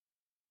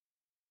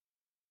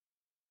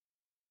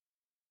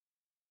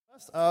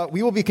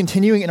We will be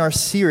continuing in our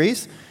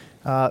series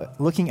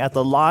looking at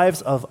the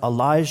lives of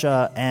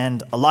Elijah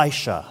and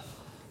Elisha.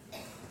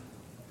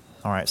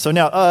 All right, so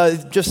now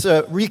just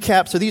a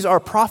recap. So these are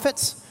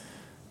prophets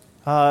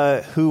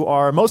who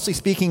are mostly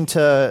speaking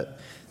to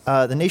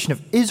the nation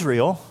of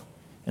Israel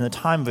in the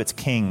time of its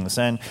kings.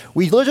 And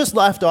we just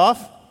left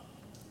off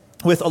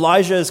with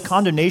Elijah's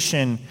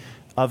condemnation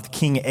of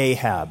King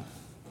Ahab,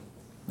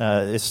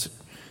 this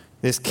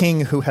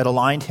king who had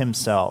aligned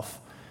himself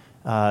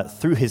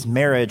through his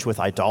marriage with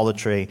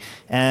idolatry,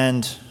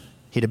 and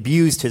he'd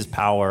abused his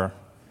power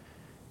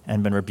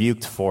and been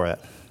rebuked for it.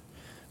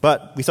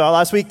 But we saw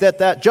last week that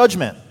the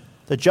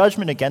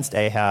judgment against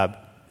Ahab,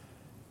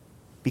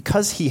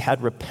 because he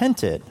had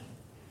repented,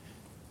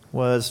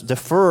 was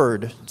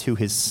deferred to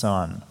his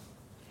son.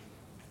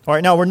 All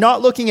right, now we're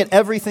not looking at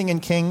everything in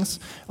Kings.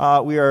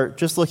 We are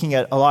just looking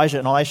at Elijah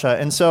and Elisha.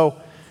 And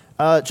so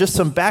just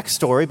some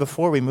backstory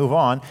before we move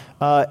on.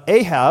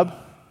 Ahab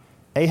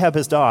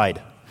has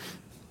died.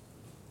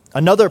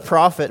 Another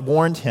prophet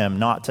warned him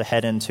not to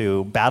head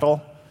into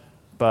battle,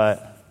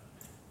 but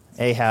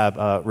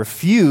Ahab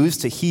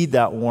refused to heed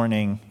that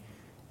warning,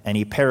 and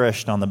he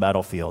perished on the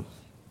battlefield.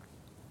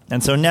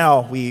 And so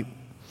now we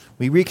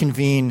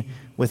reconvene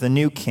with a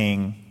new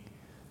king,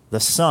 the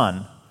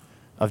son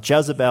of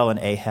Jezebel and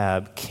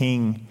Ahab,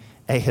 King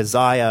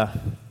Ahaziah,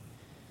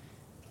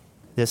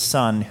 this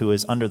son who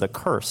is under the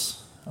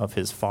curse of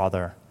his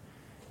father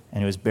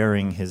and who is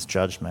bearing his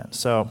judgment.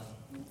 So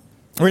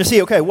we're going to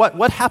see, okay,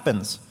 what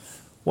happens?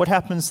 What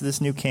happens to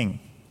this new king?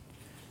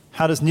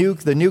 How does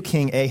the new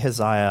king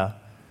Ahaziah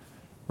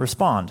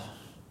respond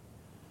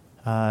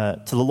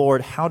to the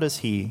Lord? How does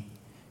he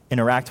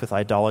interact with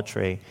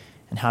idolatry?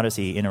 And how does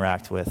he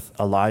interact with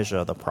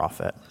Elijah the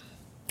prophet?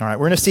 All right,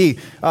 we're going to see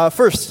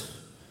first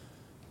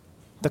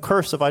the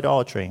curse of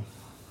idolatry.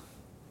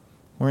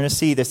 We're going to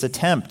see this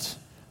attempt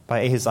by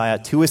Ahaziah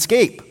to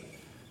escape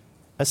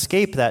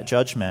that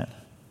judgment.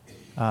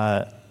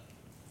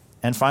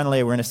 And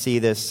finally, we're going to see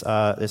this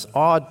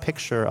odd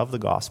picture of the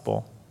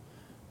gospel,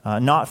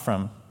 not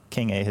from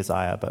King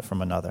Ahaziah, but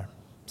from another.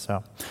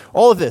 So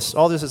all this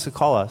is to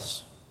call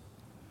us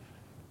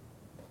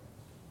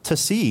to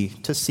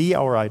see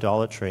our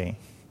idolatry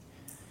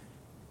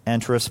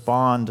and to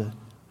respond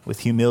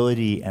with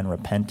humility and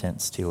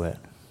repentance to it,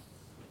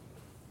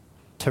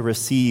 to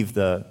receive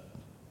the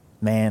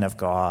man of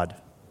God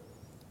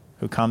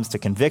who comes to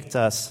convict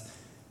us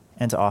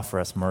and to offer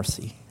us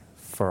mercy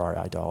for our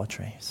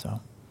idolatry.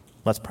 So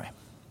let's pray.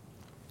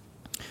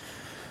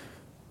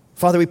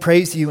 Father, we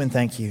praise you and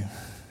thank you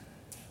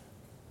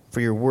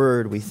for your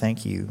word. We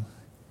thank you,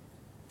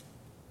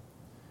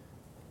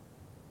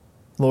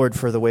 Lord,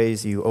 for the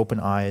ways you open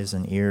eyes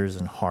and ears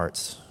and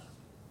hearts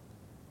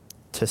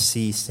to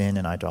see sin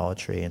and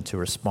idolatry and to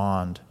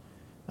respond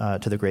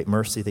to the great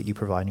mercy that you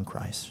provide in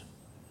Christ.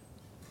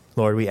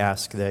 Lord, we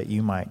ask that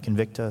you might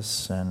convict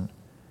us and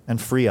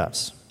free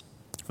us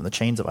from the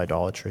chains of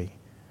idolatry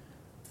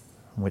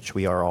in which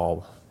we are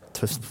all,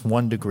 to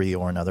one degree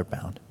or another,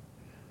 bound.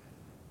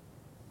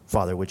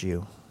 Father, would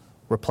you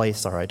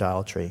replace our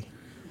idolatry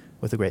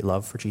with a great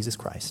love for Jesus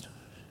Christ?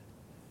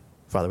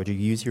 Father, would you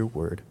use your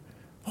word?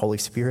 Holy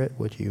Spirit,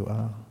 would you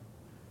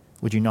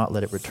not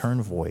let it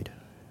return void,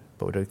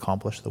 but would it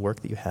accomplish the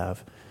work that you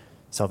have,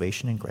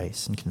 salvation and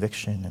grace and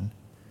conviction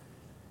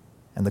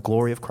and the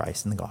glory of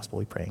Christ in the gospel,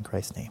 we pray in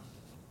Christ's name.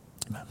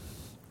 Amen.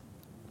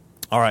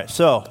 All right,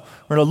 so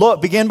we're going to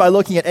begin by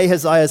looking at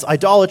Ahaziah's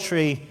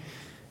idolatry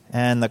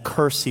and the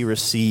curse he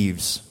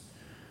receives.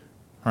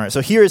 All right,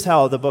 so here's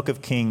how the book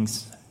of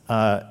Kings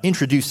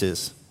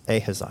introduces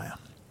Ahaziah.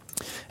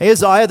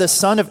 Ahaziah, the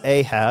son of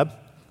Ahab,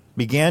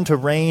 began to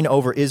reign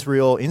over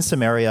Israel in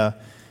Samaria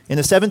in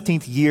the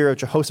 17th year of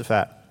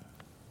Jehoshaphat,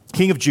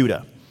 king of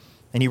Judah,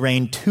 and he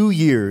reigned 2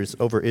 years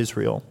over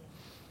Israel.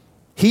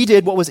 He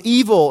did what was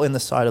evil in the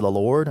sight of the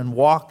Lord and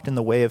walked in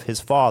the way of his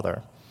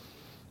father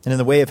and in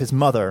the way of his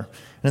mother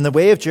and in the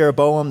way of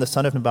Jeroboam, the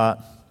son of Nebat,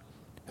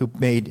 who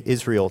made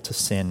Israel to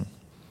sin.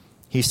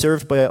 He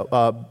served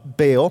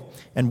Baal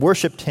and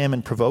worshipped him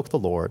and provoked the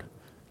Lord,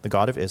 the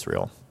God of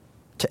Israel,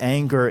 to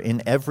anger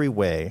in every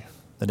way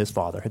that his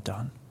father had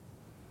done.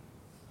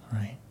 All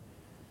right.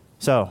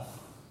 So,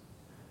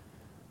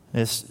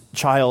 this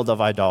child of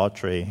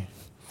idolatry,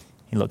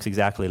 he looks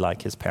exactly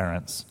like his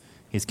parents.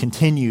 He's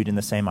continued in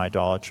the same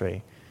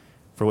idolatry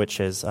for which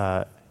his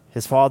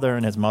father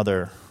and his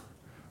mother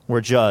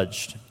were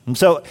judged. And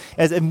so,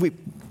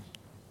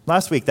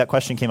 last week that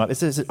question came up: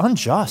 is it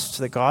unjust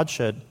that God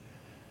should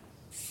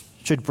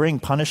bring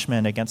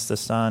punishment against the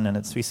son? And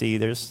we see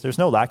there's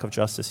no lack of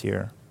justice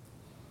here.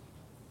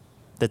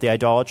 That the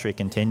idolatry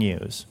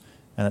continues,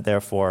 and that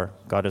therefore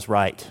God is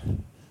right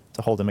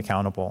to hold him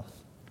accountable.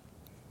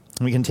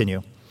 And we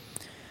continue.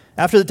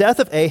 After the death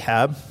of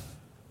Ahab,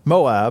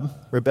 Moab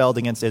rebelled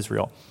against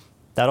Israel.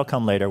 That'll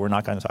come later. We're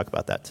not going to talk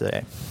about that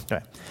today.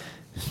 Okay.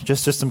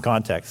 Just some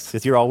context,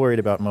 because you're all worried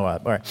about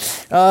Moab. All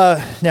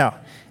right. Now,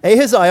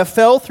 Ahaziah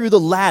fell through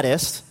the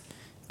lattice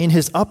in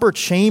his upper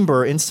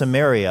chamber in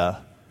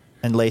Samaria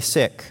and lay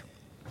sick.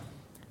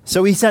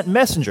 So he sent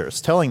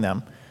messengers telling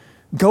them,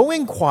 Go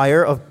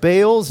inquire of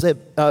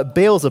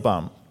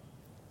Beelzebub,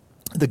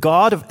 the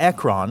god of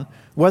Ekron,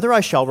 whether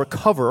I shall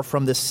recover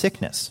from this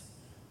sickness.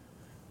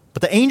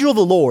 But the angel of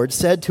the Lord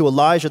said to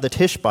Elijah the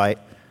Tishbite,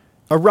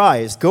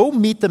 Arise, go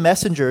meet the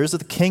messengers of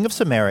the king of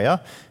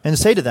Samaria, and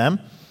say to them,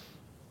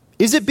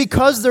 Is it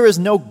because there is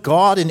no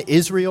God in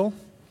Israel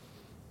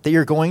that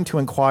you're going to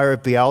inquire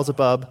of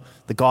Beelzebub,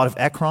 the god of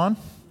Ekron?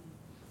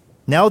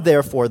 Now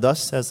therefore,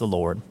 thus says the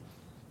Lord,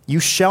 You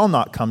shall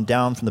not come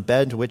down from the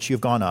bed to which you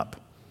have gone up,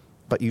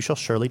 but you shall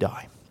surely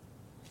die.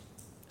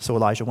 So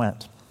Elijah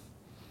went.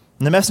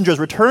 And the messengers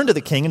returned to the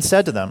king and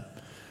said to them,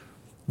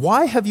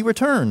 Why have you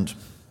returned?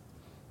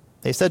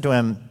 They said to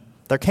him,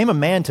 There came a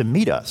man to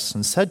meet us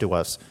and said to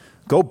us,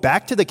 Go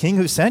back to the king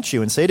who sent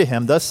you and say to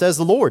him, Thus says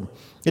the Lord,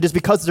 Is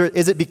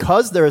it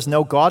because there is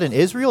no God in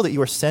Israel that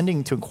you are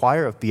sending to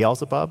inquire of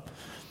Beelzebub,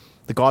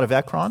 the god of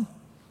Ekron?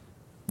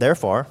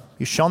 Therefore,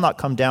 you shall not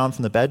come down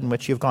from the bed in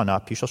which you have gone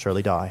up, you shall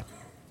surely die.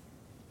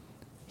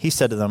 He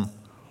said to them,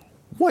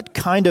 What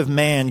kind of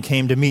man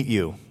came to meet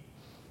you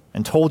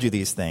and told you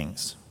these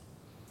things?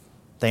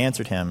 They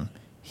answered him,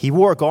 He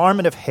wore a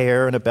garment of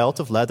hair and a belt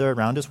of leather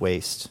around his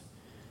waist.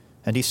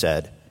 And he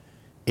said,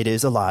 It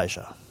is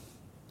Elijah,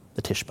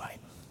 the Tishbite.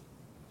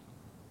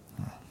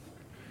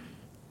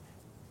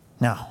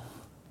 Now,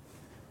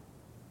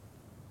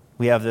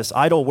 we have this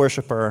idol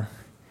worshiper,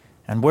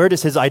 and where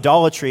does his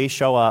idolatry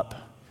show up?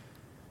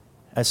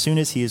 As soon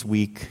as he is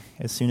weak,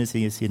 as soon as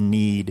he is in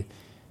need,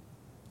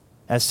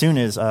 as soon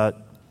as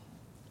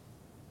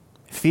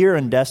fear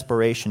and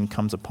desperation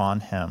comes upon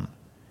him.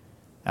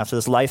 After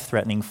this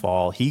life-threatening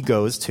fall, he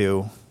goes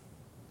to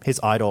his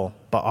idol,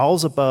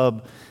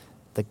 Beelzebub,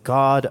 the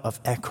god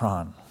of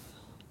Ekron.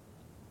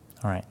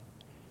 All right.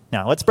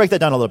 Now, let's break that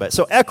down a little bit.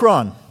 So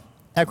Ekron.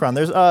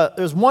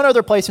 There's one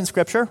other place in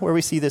Scripture where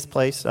we see this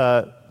place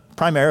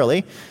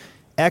primarily.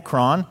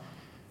 Ekron.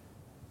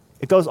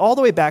 It goes all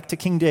the way back to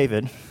King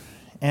David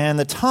and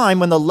the time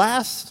when when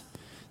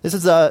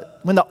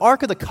the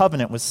Ark of the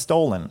Covenant was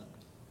stolen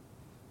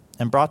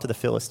and brought to the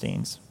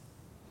Philistines.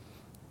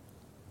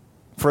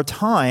 For a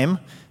time,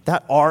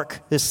 that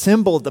ark, this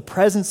symbol of the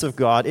presence of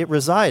God, it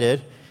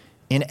resided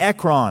in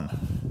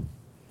Ekron.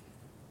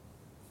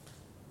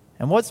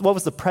 And what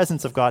was the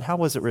presence of God? How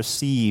was it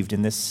received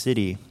in this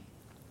city?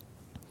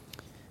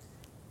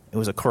 It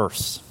was a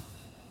curse.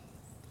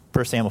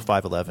 1 Samuel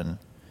 5:11.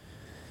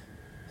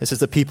 This is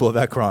the people of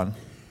Ekron.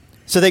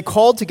 So they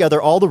called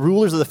together all the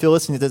rulers of the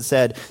Philistines and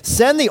said,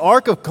 Send the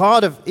ark of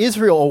God of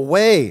Israel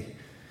away.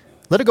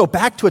 Let it go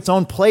back to its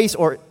own place,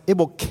 or it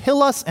will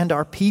kill us and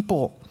our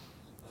people.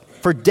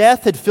 For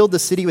death had filled the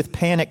city with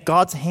panic.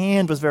 God's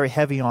hand was very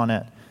heavy on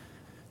it.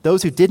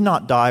 Those who did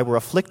not die were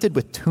afflicted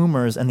with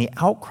tumors, and the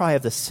outcry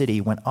of the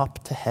city went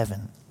up to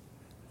heaven.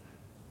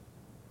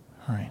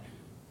 All right.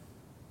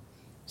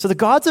 So the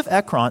gods of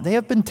Ekron, they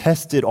have been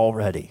tested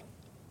already.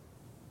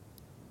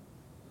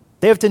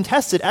 They have been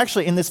tested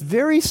actually in this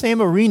very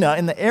same arena,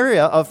 in the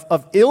area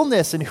of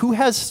illness and who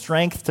has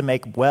strength to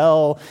make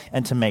well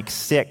and to make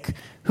sick,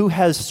 who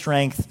has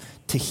strength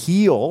to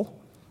heal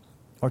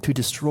or to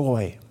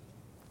destroy.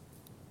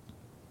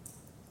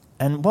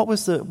 And what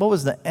was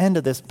the end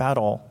of this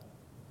battle?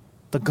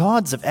 The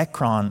gods of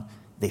Ekron,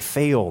 they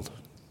failed.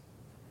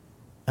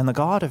 And the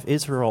God of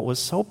Israel was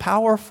so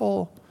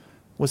powerful,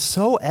 was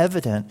so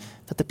evident,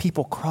 that the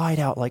people cried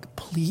out like,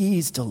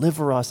 Please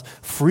deliver us,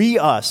 free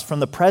us from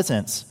the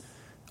presence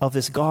of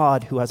this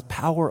God who has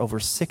power over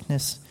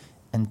sickness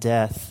and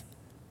death,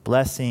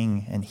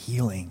 blessing and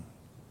healing.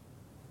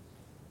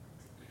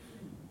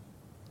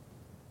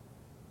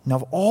 Now,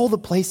 of all the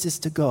places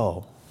to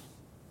go,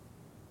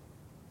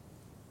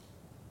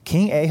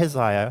 King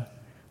Ahaziah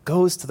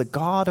goes to the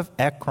god of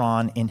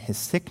Ekron in his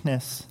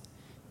sickness,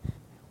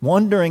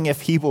 wondering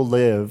if he will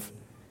live.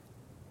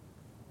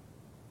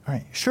 All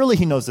right, surely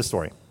he knows the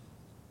story.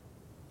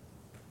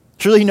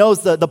 Surely he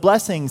knows the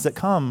blessings that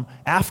come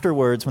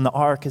afterwards when the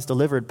ark is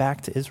delivered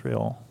back to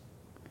Israel.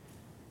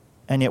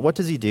 And yet what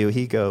does he do?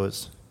 He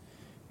goes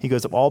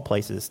of all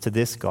places to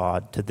this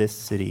God, to this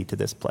city, to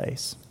this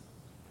place.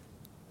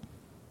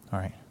 All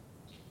right.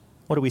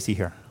 What do we see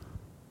here?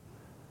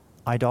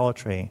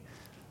 Idolatry.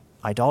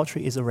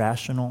 Idolatry is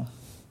irrational.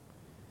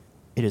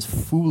 It is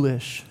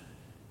foolish.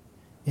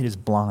 It is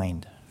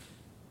blind.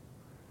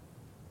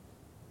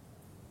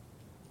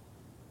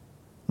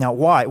 Now,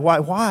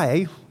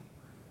 why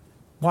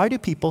do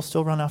people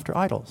still run after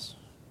idols?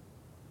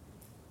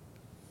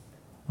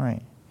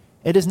 Right.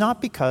 It is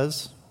not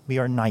because we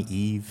are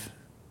naive.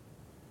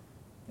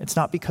 It's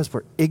not because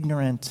we're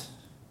ignorant.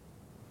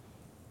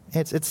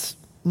 It's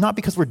not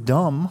because we're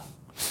dumb.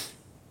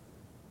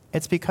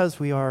 It's because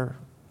we are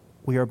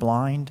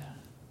blind.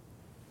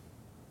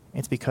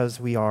 It's because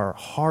we are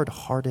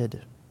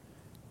hard-hearted.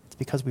 It's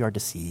because we are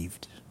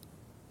deceived.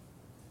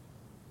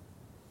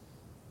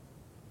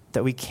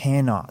 That we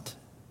cannot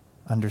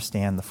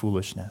understand the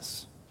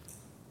foolishness.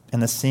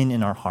 And the sin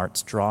in our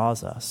hearts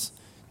draws us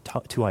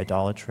to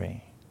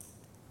idolatry.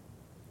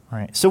 All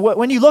right. So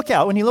when you look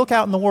out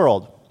in the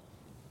world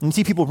and you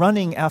see people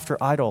running after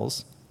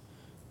idols,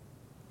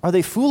 are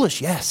they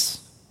foolish? Yes.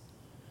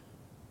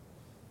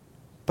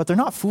 But they're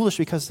not foolish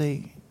because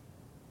they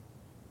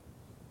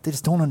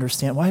just don't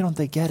understand. Why don't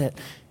they get it?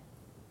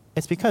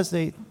 It's because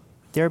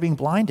they're being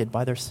blinded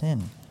by their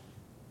sin.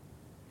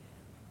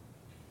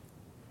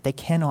 They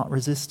cannot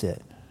resist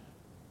it.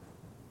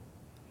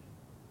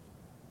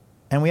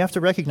 And we have to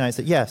recognize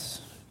that,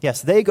 yes,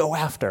 they go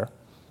after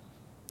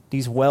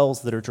these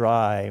wells that are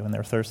dry when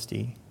they're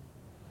thirsty.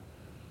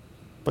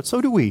 But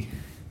so do we.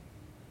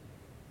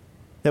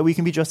 That we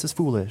can be just as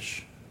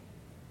foolish.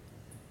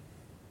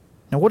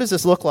 Now, what does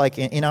this look like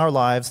in our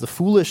lives, the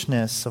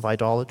foolishness of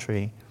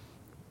idolatry?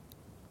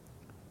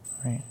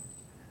 Right?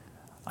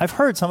 I've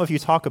heard some of you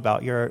talk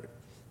about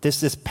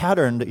this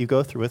pattern that you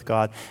go through with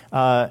God,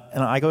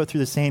 and I go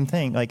through the same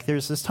thing. Like,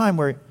 there's this time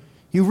where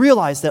you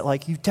realize that,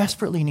 like, you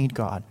desperately need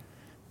God.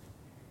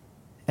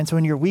 And so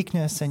in your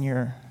weakness and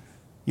your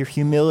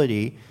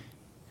humility,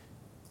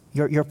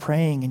 you're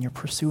praying and you're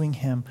pursuing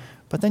him.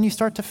 But then you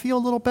start to feel a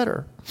little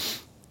better.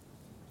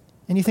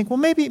 And you think, well,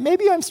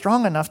 maybe I'm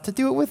strong enough to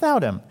do it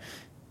without him.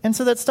 And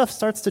so that stuff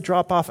starts to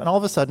drop off, and all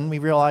of a sudden we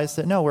realize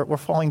that, no, we're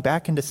falling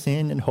back into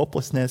sin and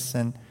hopelessness,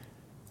 and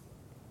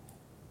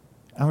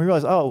we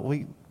realize,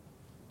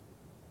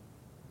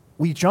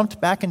 we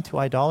jumped back into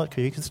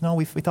idolatry because, no,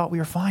 we thought we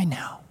were fine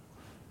now.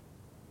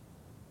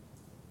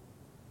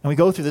 And we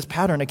go through this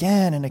pattern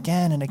again and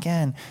again and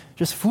again,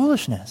 just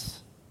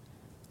foolishness,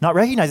 not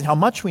recognizing how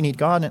much we need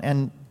God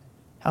and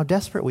how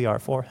desperate we are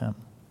for him.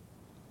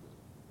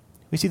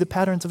 We see the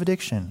patterns of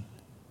addiction.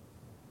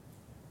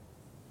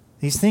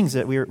 These things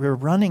that we're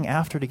running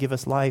after to give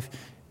us life,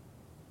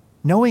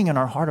 knowing in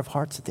our heart of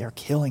hearts that they are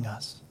killing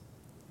us.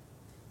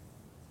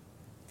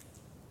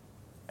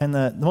 And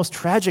the most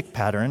tragic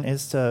pattern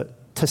is to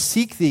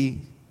seek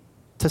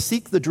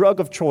the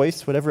drug of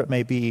choice, whatever it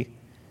may be,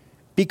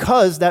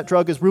 because that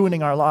drug is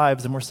ruining our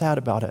lives and we're sad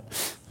about it.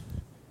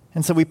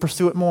 And so we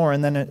pursue it more,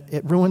 and then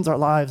it ruins our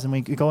lives, and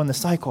we go in the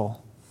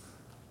cycle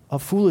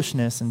of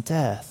foolishness and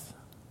death.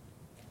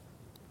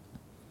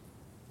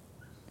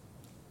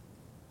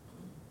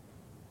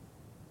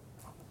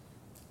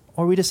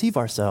 Or we deceive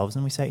ourselves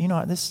and we say,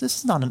 this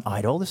is not an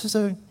idol. This is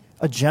a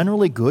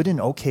generally good and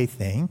okay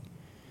thing.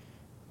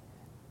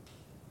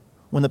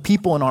 When the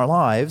people in our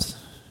lives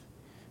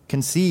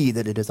can see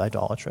that it is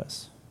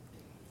idolatrous.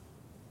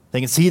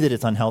 They can see that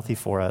it's unhealthy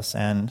for us.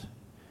 And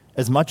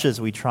as much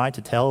as we try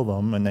to tell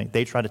them and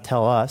they try to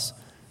tell us,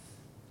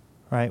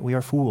 right, we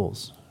are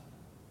fools.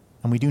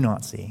 And we do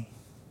not see.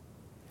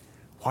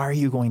 Why are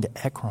you going to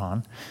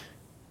Ekron?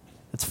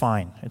 It's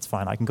fine. It's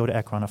fine. I can go to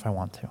Ekron if I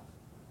want to.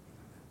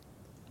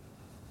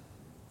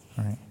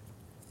 All right.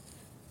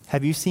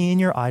 Have you seen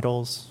your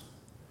idols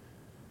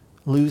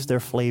lose their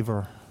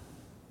flavor,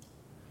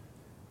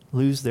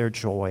 lose their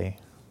joy,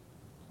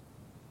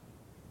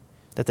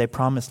 that they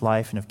promise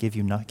life and have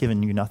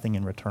given you nothing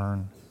in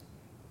return?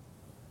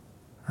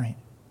 All right.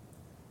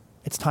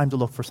 It's time to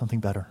look for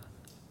something better.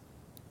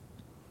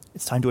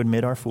 It's time to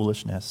admit our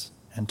foolishness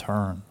and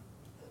turn.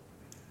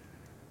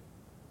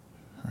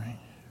 All right.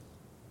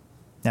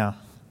 Now,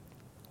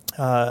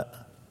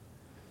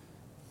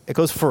 it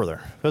goes further.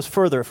 It goes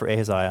further for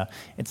Ahaziah.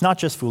 It's not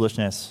just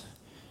foolishness.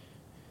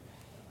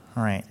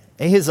 All right.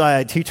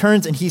 Ahaziah, he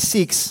turns and he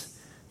seeks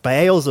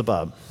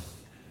Baal-zebub.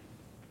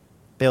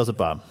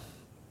 Baal-zebub.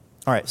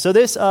 All right. So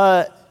this is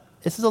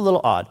a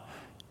little odd.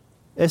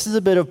 This is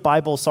a bit of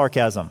Bible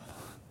sarcasm.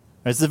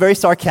 This is a very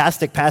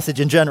sarcastic passage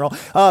in general.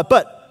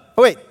 But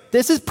wait,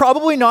 this is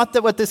probably not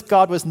what this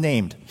god was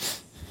named.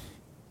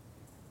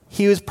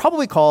 He was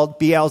probably called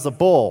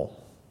Beelzebul,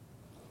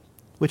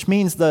 which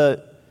means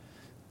the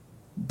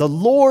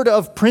Lord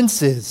of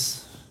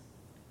Princes.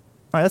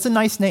 All right, that's a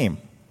nice name.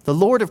 The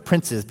Lord of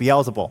Princes,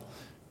 Beelzebul. All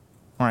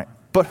right,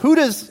 but who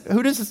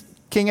does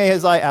King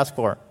Ahaziah ask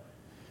for?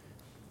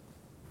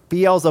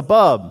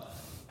 Beelzebub,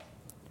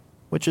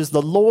 which is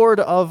the Lord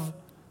of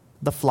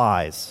the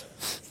Flies.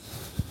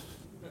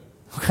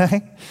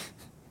 Okay,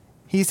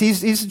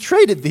 he's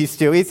traded these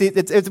two.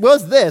 It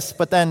was this,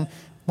 but then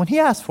when he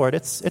asked for it,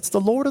 it's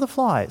the Lord of the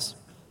Flies.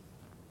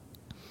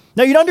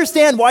 Now, you'd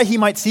understand why he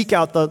might seek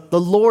out the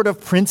Lord of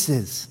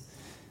Princes.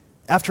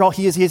 After all,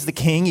 he is the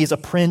king. He is a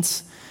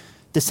prince,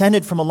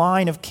 descended from a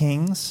line of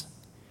kings.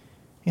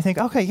 You think,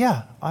 okay,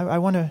 yeah, I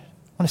want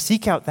to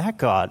seek out that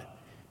God.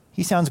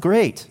 He sounds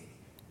great.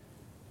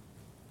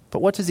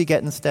 But what does he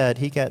get instead?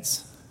 He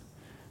gets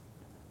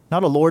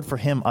not a lord for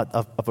him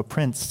of a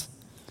prince,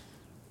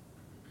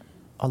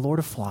 a lord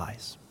of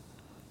flies.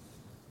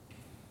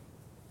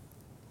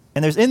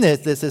 And there's in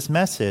this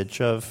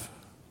message of,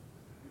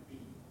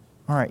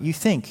 all right, you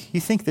think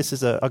this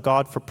is a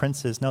God for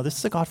princes. No, this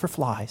is a God for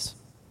flies.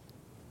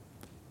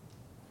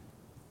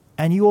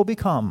 And you will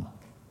become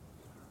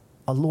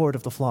a lord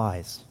of the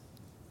flies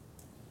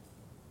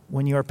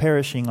when you are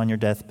perishing on your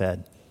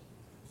deathbed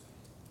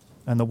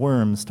and the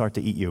worms start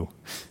to eat you.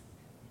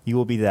 You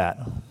will be that.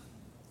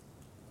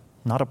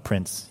 Not a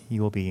prince.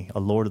 You will be a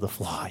lord of the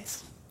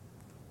flies.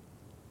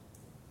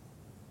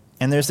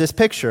 And there's this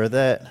picture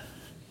that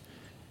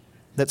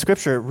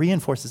Scripture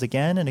reinforces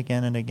again and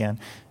again and again.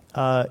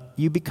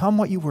 You become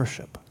what you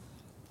worship.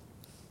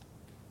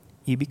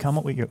 you become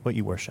what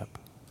you worship.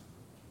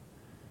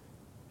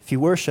 If you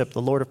worship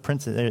the Lord of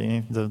Princes,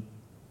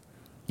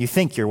 you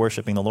think you're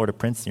worshiping the Lord of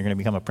Princes, you're going to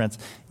become a prince.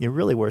 You're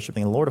really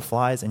worshiping the Lord of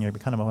Flies, and you're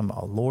becoming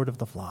a Lord of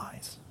the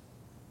Flies.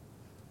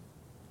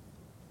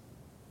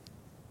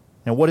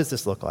 Now, what does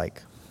this look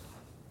like?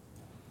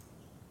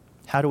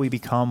 How do we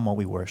become what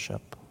we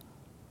worship?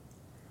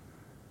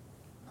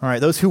 All right,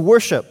 those who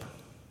worship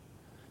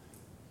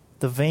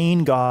the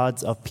vain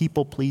gods of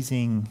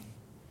people-pleasing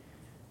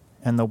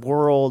and the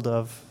world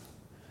of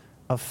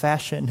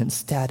fashion and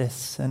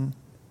status, and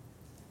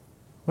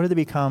what do they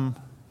become?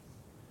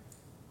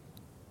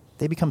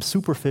 They become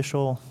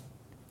superficial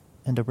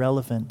and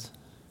irrelevant,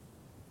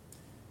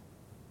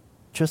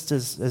 just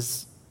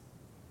as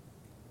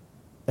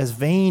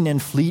vain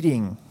and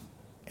fleeting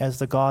as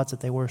the gods that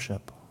they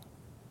worship.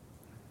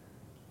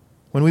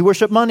 When we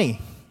worship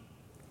money,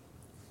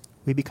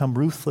 we become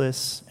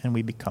ruthless and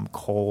we become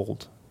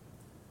cold.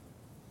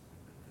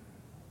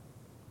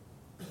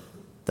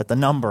 That the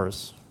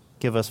numbers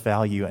give us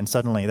value, and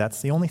suddenly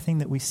that's the only thing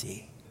that we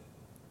see.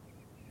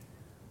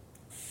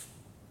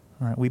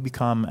 All right, we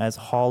become as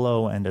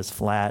hollow and as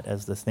flat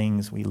as the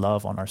things we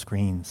love on our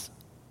screens.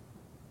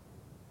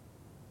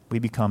 We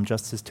become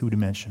just as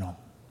two-dimensional.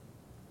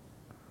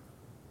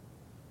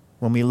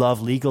 When we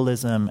love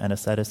legalism and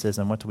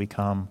asceticism, what do we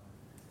become?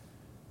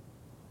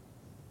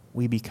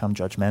 We become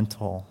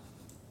judgmental.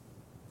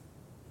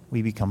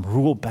 We become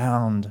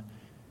rule-bound.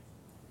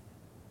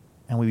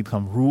 And we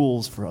become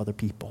rules for other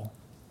people.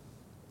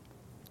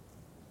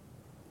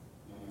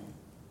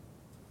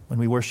 When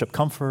we worship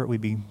comfort,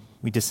 we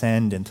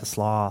descend into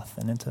sloth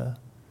and into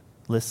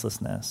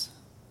listlessness.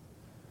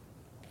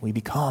 We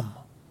become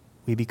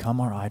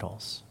our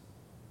idols.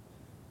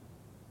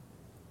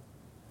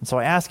 And so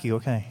I ask you,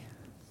 okay,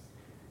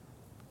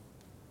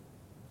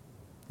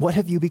 what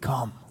have you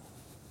become?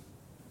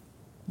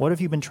 What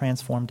have you been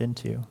transformed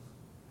into?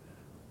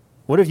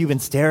 What have you been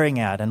staring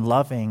at and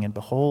loving and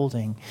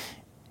beholding?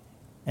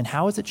 And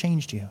how has it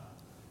changed you?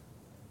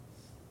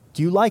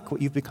 Do you like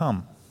what you've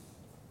become?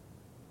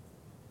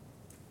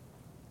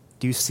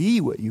 Do you see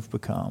what you've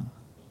become?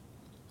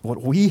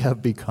 What we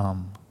have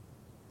become?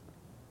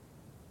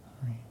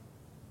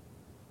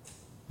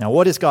 Now,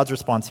 what is God's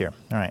response here?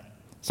 All right.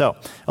 So,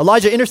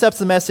 Elijah intercepts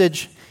the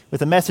message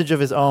with a message of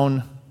his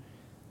own.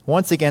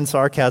 Once again,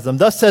 sarcasm.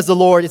 Thus says the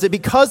Lord, is it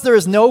because there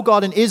is no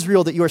God in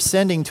Israel that you are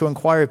sending to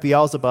inquire of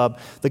Beelzebub,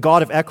 the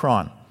god of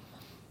Ekron?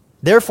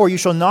 Therefore you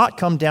shall not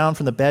come down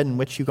from the bed in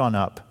which you gone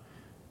up,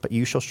 but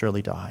you shall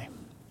surely die.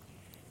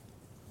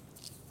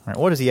 All right,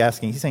 what is he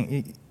asking? He's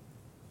saying,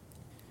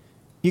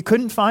 you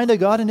couldn't find a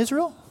God in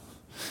Israel?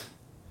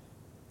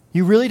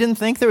 You really didn't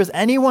think there was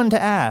anyone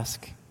to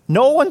ask?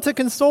 No one to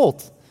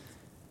consult?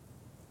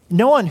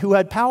 No one who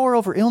had power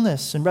over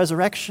illness and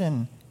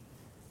resurrection,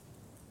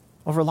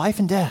 over life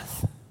and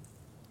death?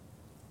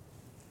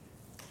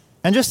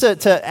 And just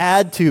to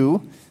add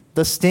to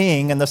the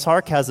sting and the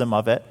sarcasm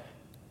of it,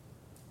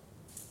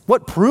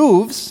 what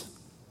proves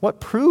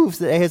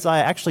that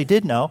Ahaziah actually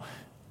did know,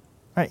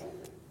 right?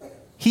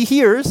 He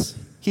hears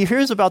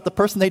about the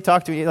person they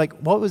talked to, like,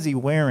 what was he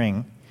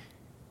wearing?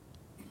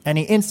 And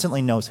he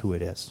instantly knows who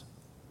it is.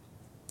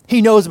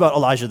 He knows about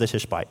Elijah the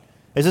Tishbite.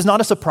 This is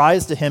not a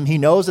surprise to him. He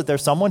knows that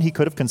there's someone he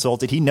could have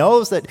consulted. He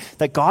knows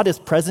that God is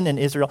present in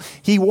Israel.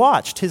 He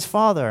watched his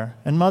father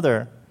and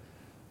mother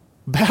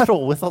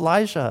battle with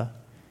Elijah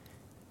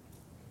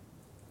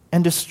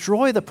and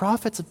destroy the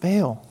prophets of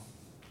Baal.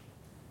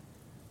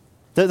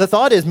 The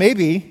thought is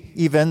maybe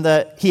even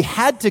that he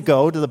had to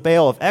go to the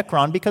Baal of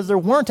Ekron because there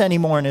weren't any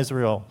more in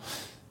Israel.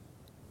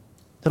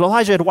 That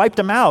Elijah had wiped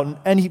them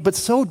out, but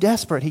so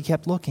desperate he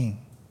kept looking.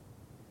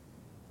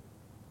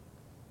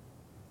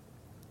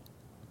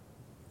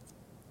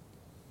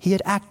 He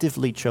had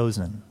actively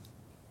chosen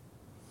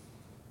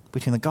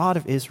between the God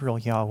of Israel,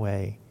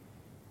 Yahweh,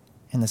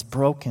 and this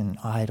broken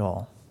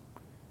idol.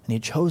 And he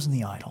had chosen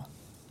the idol.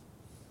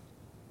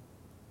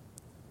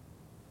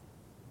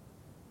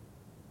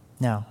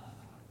 Now,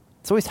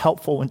 it's always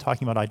helpful when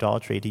talking about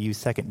idolatry to use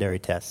secondary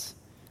tests.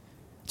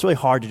 It's really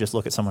hard to just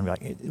look at someone and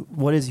be like,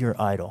 what is your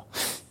idol?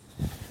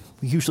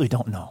 We usually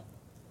don't know.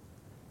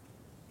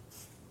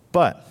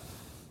 But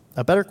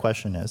a better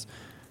question is,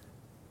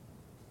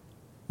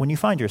 when you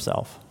find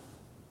yourself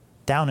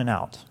down and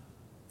out,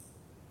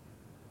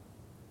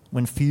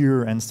 when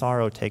fear and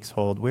sorrow takes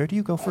hold, where do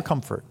you go for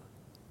comfort?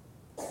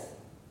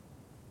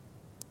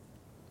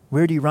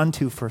 Where do you run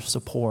to for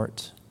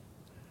support?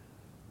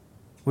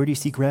 Where do you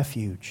seek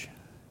refuge?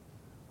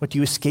 What do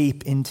you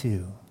escape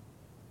into?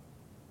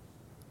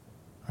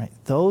 Right?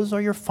 Those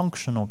are your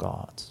functional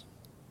gods.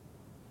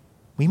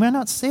 We may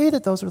not say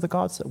that those are the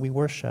gods that we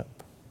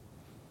worship,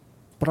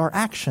 but our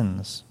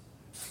actions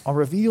are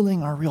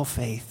revealing our real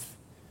faith.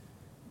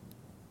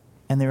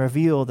 And they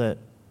reveal that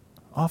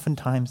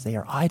oftentimes they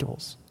are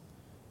idols,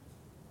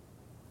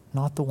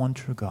 not the one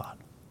true God.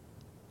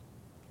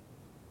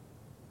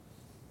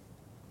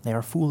 They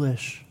are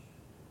foolish,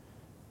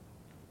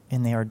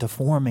 and they are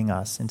deforming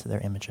us into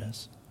their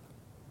images.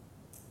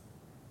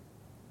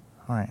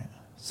 All right.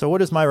 So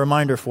what is my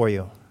reminder for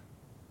you?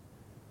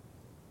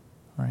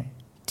 Right?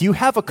 Do you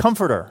have a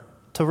comforter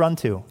to run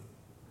to?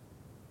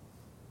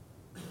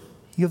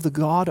 You have the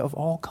God of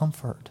all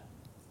comfort.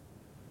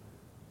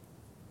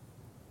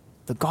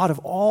 The God of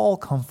all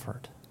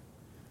comfort,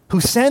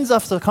 who sends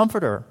us the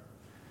comforter,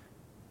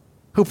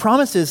 who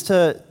promises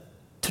to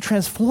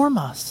transform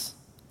us,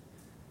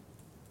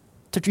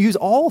 to use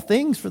all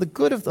things for the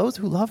good of those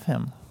who love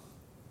him,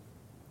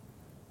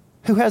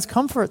 who has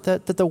comfort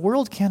that the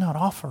world cannot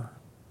offer,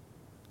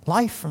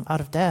 life from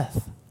out of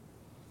death,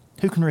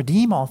 who can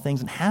redeem all things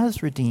and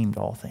has redeemed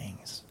all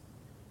things.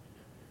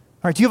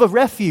 All right, do you have a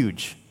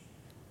refuge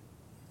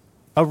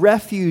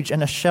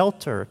and a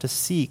shelter to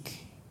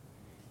seek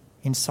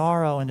in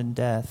sorrow and in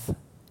death?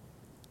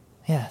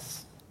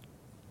 Yes.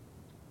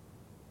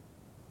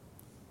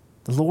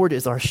 The Lord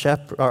is our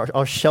shepherd,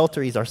 our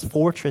shelter. He's our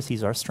fortress.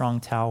 He's our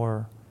strong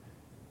tower.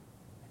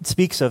 It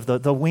speaks of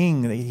the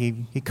wing that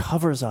he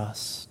covers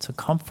us to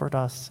comfort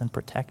us and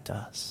protect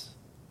us.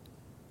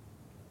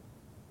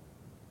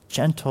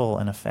 Gentle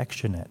and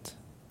affectionate.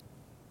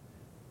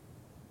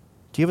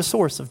 Do you have a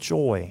source of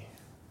joy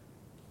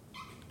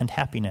and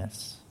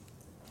happiness?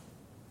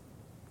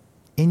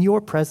 In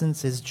your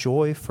presence is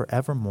joy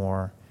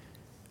forevermore.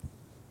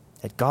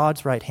 At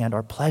God's right hand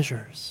are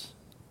pleasures,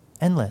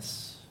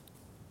 endless.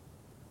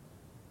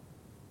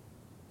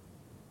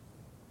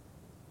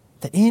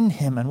 That in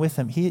him and with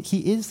him, he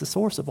is the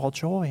source of all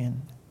joy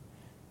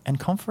and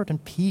comfort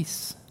and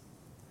peace.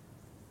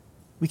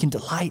 We can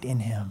delight in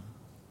him.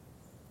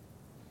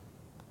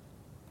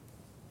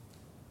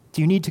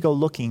 Do you need to go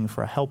looking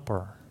for a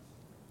helper?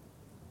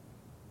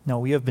 No,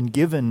 we have been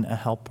given a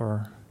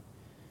helper.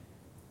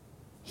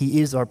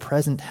 He is our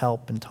present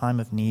help in time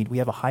of need. We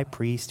have a high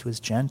priest who is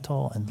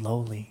gentle and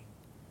lowly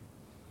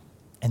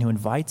and who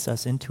invites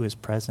us into his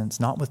presence,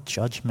 not with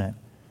judgment,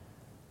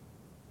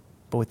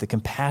 but with the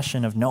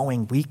compassion of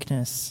knowing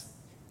weakness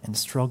and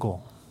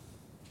struggle.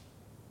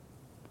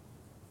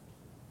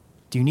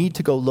 Do you need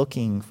to go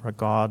looking for a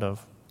God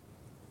of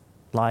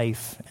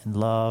life and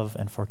love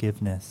and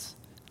forgiveness?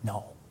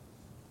 No.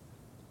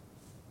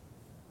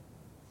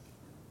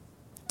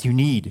 Do you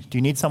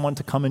need someone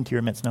to come into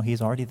your midst? No,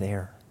 he's already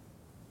there.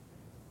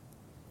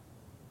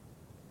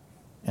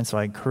 And so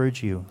I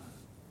encourage you,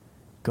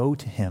 go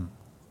to him.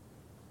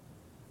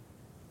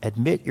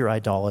 Admit your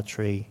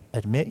idolatry,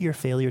 admit your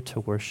failure to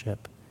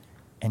worship,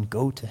 and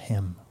go to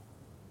him.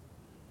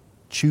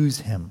 Choose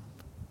him.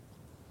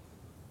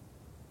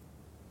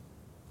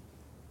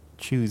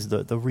 Choose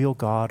the real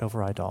God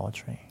over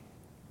idolatry.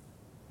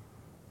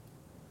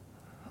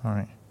 All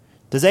right.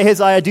 Does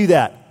Ahaziah do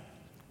that?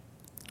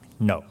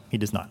 No, he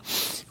does not.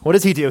 What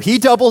does he do? He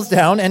doubles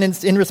down, and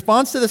in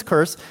response to this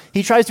curse,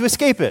 he tries to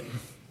escape it.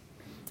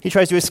 He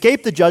tries to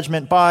escape the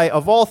judgment by,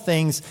 of all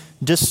things,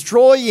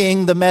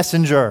 destroying the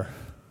messenger.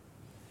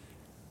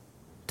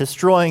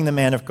 Destroying the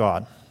man of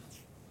God.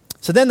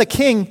 So then the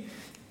king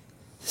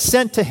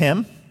sent to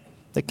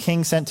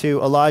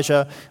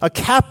Elijah, a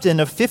captain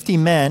of 50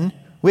 men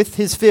with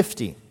his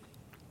 50.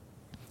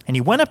 And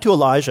he went up to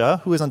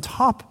Elijah, who was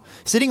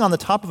sitting on the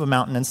top of a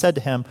mountain, and said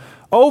to him,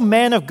 "O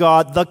man of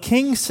God, the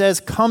king says,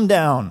 come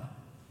down."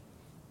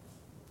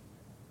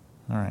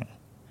 All right.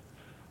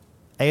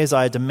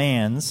 Ahaziah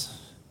demands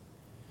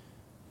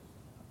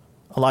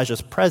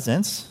Elijah's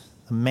presence,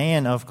 the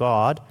man of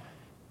God.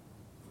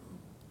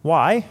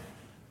 Why?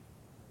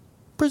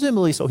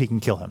 Presumably so he can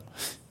kill him.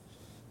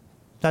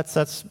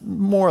 That's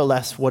more or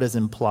less what is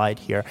implied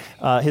here.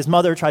 His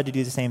mother tried to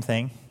do the same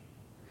thing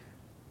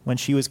when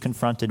she was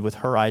confronted with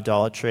her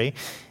idolatry.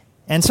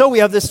 And so we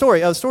have this story,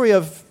 a story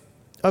of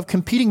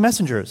competing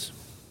messengers.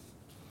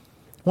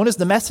 One is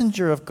the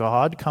messenger of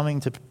God coming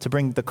to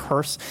bring the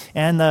curse,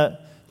 and the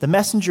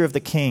messenger of the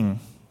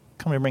king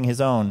coming to bring his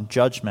own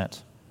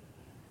judgment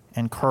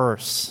and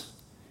curse.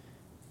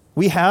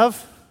 We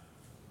have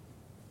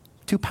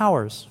two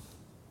powers,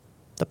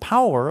 the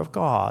power of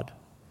God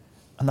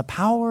and the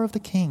power of the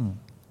king.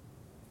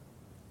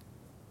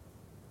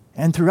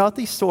 And throughout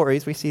these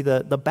stories, we see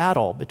the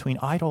battle between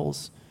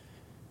idols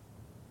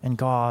and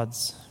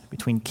gods,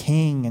 between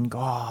king and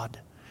God.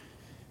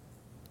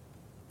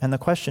 And the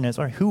question is,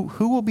 all right,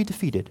 who will be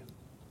defeated?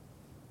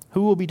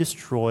 Who will be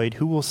destroyed?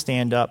 Who will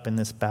stand up in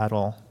this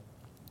battle?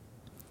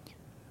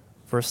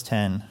 Verse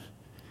 10,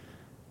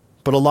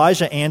 but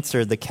Elijah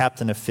answered the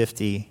captain of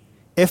 50,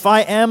 "If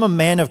I am a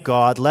man of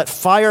God, let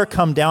fire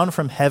come down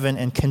from heaven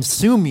and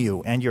consume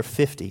you and your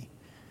 50.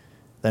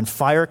 Then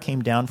fire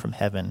came down from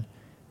heaven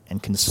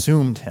and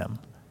consumed him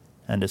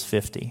and his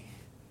 50.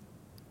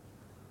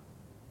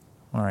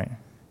 All right.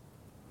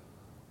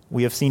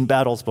 We have seen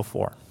battles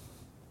before.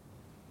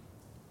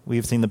 We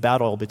have seen the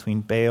battle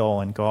between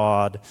Baal and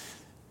God,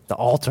 the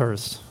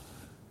altars.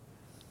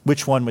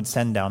 Which one would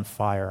send down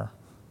fire?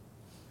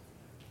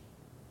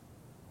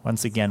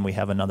 Once again, we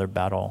have another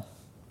battle.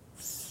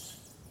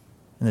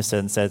 And this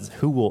says,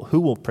 who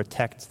will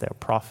protect their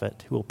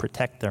prophet? Who will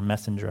protect their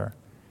messenger?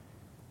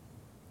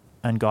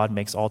 And God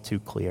makes all too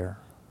clear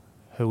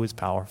who is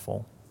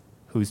powerful,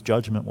 whose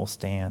judgment will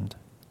stand,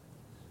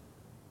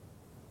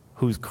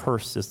 whose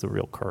curse is the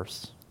real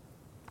curse.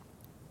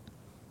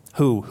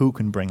 Who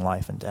can bring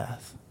life and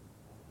death?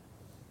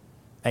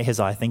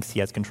 Ahaziah thinks he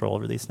has control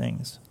over these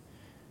things,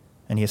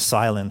 and he is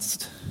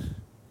silenced.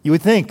 You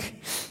would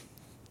think.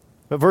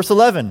 But verse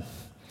 11,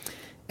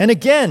 and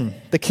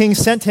again the king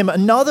sent him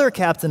another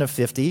captain of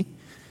 50,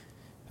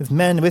 with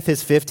men with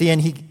his 50,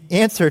 and he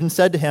answered and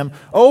said to him,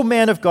 O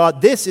man of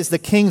God, this is the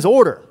king's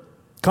order.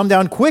 Come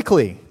down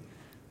quickly.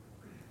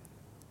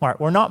 All right,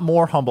 we're not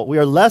more humble. We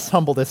are less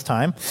humble this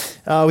time.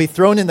 We've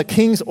thrown in the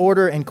king's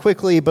order and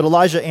quickly, but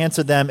Elijah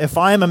answered them, if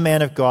I am a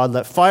man of God,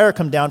 let fire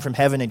come down from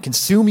heaven and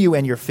consume you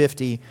and your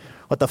 50.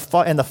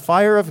 And the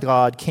fire of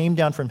God came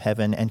down from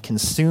heaven and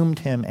consumed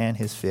him and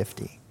his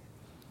 50.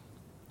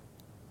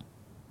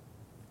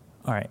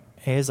 All right,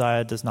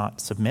 Ahaziah does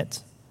not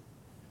submit.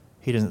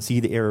 He doesn't see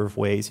the error of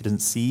ways. He doesn't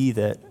see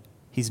that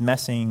he's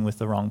messing with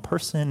the wrong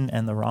person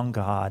and the wrong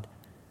God.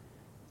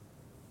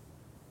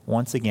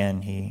 Once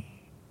again,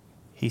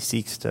 he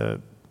seeks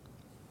to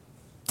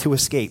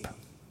escape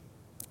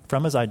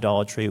from his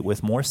idolatry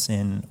with more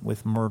sin,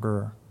 with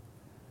murder,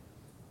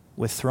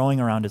 with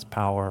throwing around his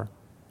power.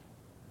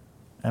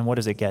 And what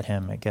does it get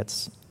him? It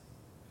gets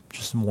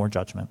just more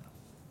judgment.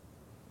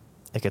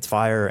 It gets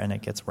fire and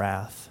it gets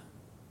wrath.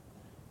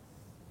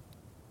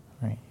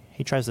 Right?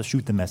 He tries to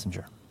shoot the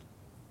messenger,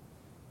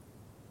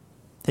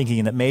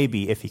 thinking that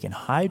maybe if he can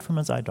hide from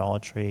his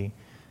idolatry,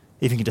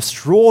 if he can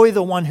destroy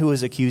the one who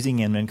is accusing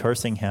him and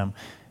cursing him,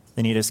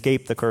 then he'd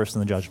escape the curse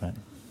and the judgment.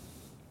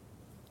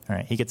 All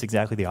right, he gets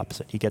exactly the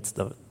opposite. He gets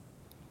the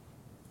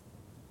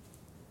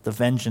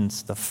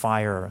vengeance, the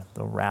fire,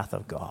 the wrath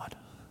of God.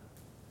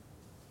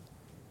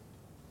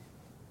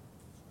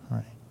 All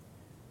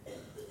right.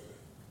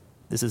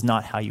 This is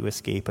not how you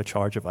escape a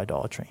charge of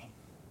idolatry.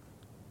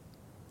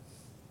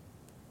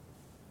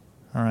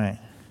 All right.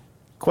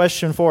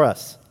 Question for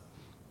us.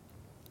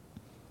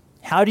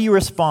 How do you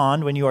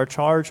respond when you are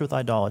charged with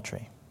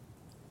idolatry?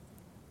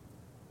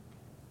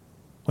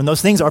 When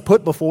those things are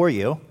put before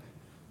you,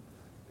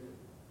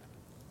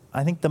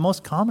 I think the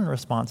most common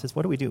response is,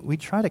 what do? We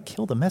try to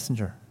kill the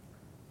messenger.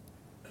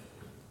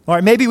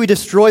 Or maybe we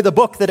destroy the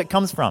book that it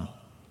comes from.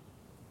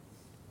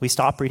 We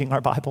stop reading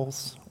our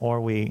Bibles, or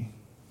we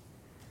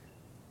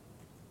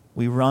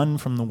run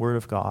from the Word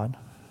of God.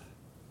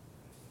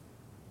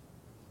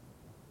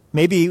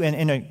 Maybe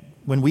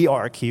when we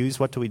are accused,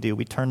 what do?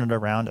 We turn it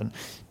around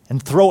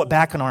and throw it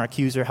back on our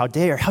accuser. How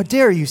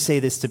dare you say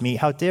this to me?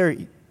 How dare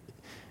you?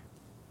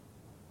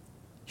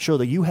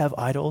 Surely you have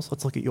idols.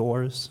 Let's look at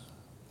yours.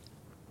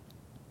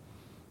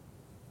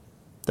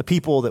 The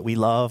people that we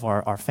love,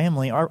 our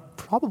family, are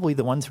probably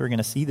the ones who are going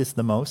to see this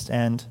the most.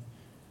 And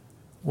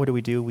what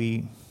do?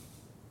 We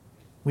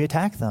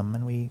attack them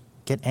and we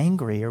get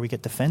angry or we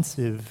get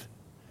defensive.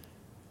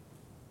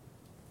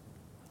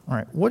 All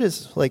right, what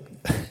is, like,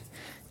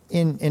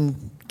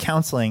 in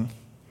counseling,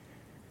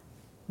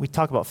 we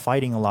talk about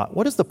fighting a lot.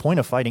 What is the point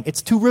of fighting?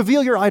 It's to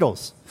reveal your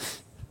idols.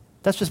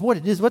 That's just what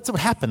it is. That's what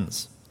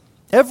happens.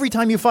 Every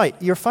time you fight,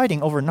 you're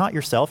fighting over not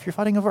yourself, you're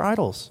fighting over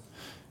idols.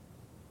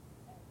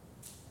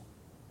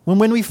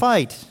 When we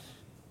fight,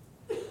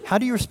 how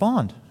do you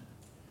respond?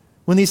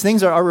 When these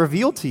things are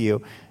revealed to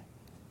you?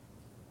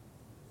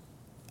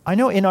 I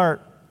know in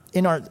our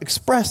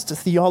expressed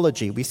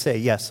theology, we say,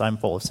 yes, I'm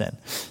full of sin.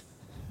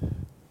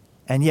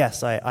 And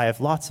yes, I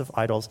have lots of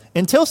idols.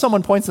 Until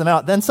someone points them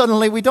out, then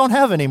suddenly we don't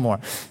have any more.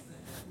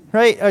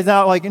 Right? It's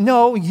not like,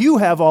 no, you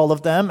have all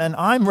of them and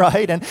I'm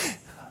right. And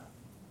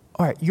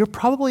all right, you're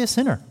probably a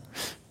sinner.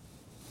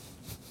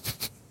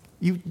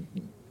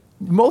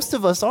 Most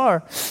of us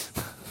are.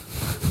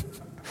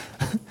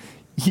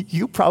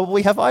 You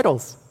probably have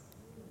idols.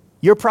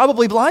 You're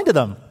probably blind to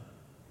them.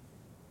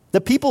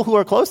 The people who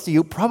are close to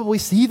you probably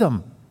see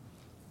them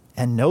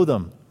and know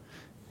them.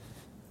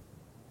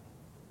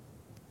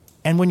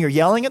 And when you're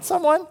yelling at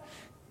someone,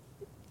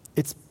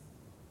 it's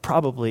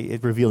probably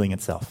revealing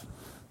itself.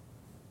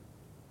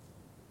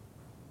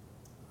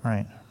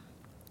 Right.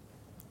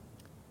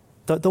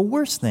 The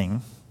worst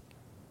thing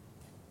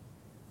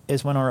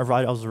is when our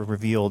idols are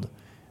revealed,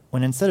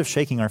 when instead of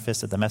shaking our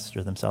fist at the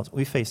messenger themselves,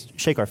 we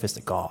shake our fist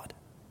at God.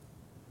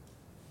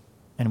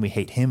 And we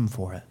hate him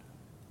for it.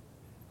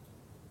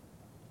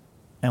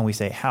 And we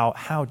say,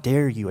 how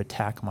dare you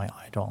attack my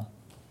idol?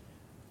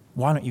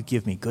 Why don't you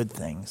give me good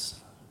things?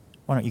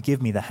 Why don't you give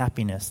me the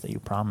happiness that you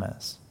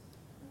promise?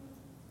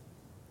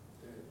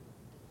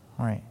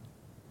 All right.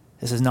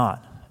 This is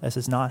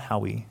not how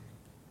we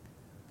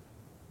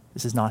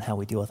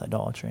deal with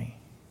idolatry.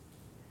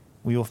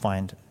 We will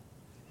find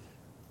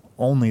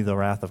only the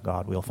wrath of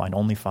God. We will find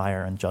only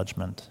fire and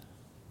judgment.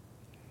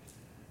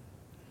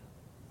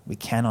 We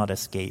cannot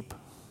escape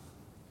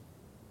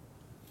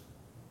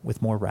with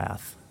more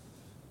wrath.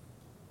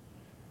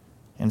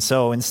 And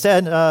so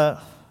instead,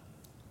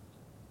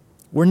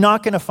 we're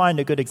not going to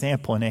find a good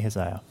example in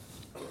Ahaziah.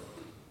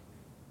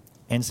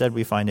 Instead,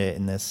 we find it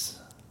in this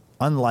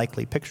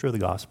unlikely picture of the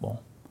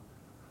gospel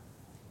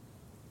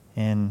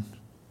in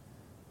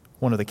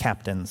one of the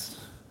captains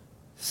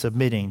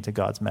submitting to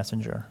God's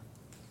messenger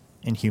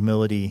in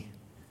humility.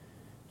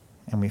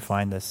 And we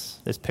find this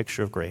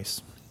picture of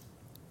grace.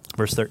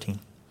 Verse 13.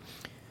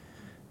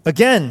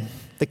 Again,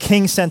 the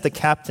king sent the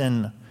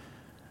captain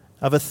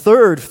of a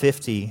third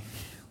 50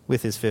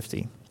 with his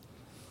 50.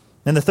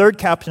 Then the third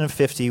captain of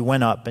 50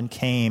 went up and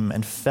came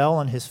and fell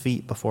on his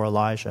feet before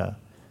Elijah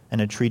and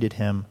entreated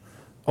him,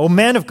 "O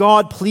man of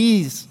God,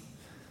 please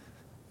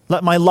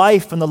let my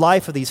life and the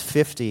life of these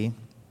 50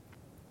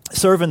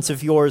 servants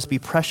of yours be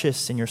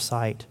precious in your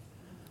sight.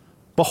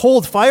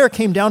 Behold, fire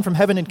came down from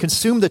heaven and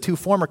consumed the two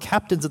former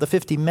captains of the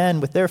 50 men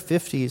with their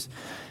 50s.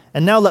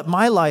 And now let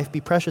my life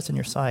be precious in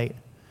your sight."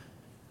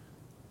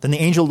 Then the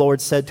angel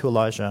Lord said to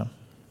Elijah,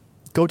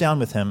 "Go down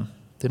with him.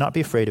 Do not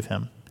be afraid of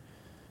him."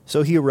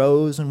 So he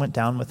arose and went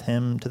down with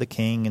him to the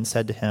king and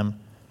said to him,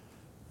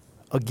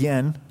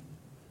 "Again,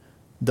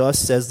 thus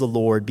says the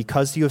Lord,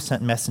 because you have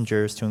sent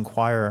messengers to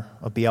inquire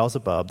of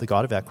Beelzebub, the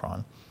god of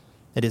Ekron,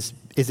 is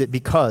it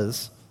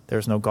because there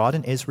is no God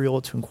in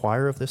Israel to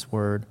inquire of this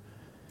word?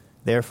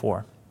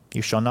 Therefore,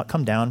 you shall not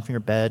come down from your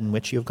bed in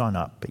which you have gone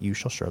up, but you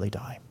shall surely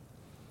die."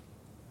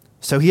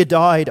 So he had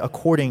died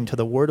according to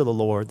the word of the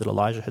Lord that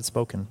Elijah had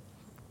spoken.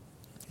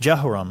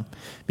 Jehoram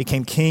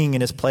became king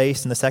in his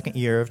place in the 2nd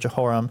year of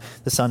Jehoram,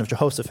 the son of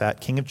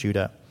Jehoshaphat, king of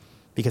Judah,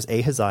 because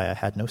Ahaziah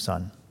had no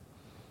son.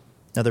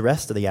 Now the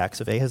rest of the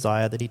acts of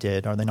Ahaziah that he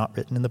did, are they not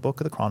written in the book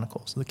of the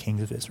Chronicles of the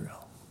kings of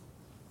Israel?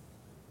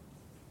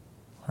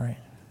 All right.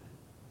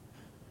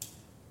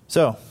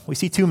 So we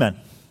see two men.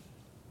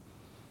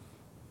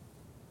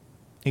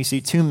 You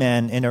see two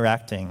men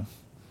interacting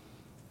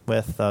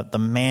with the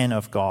man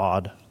of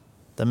God,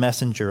 the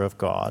messenger of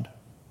God.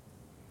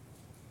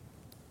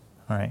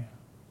 All right.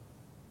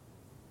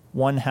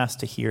 One has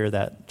to hear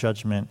that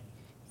judgment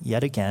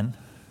yet again,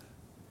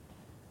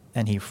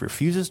 and he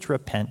refuses to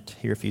repent.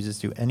 He refuses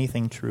to do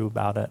anything true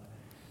about it.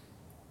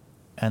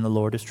 And the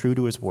Lord is true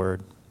to his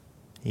word.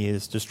 He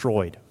is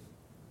destroyed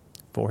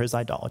for his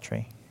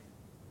idolatry.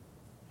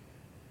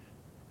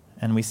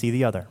 And we see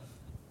the other.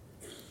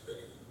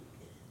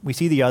 We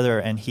see the other,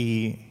 and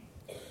he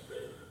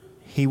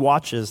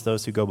watches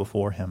those who go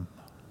before him.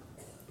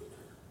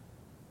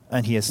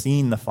 And he has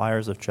seen the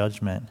fires of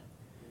judgment.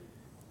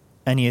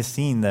 And he has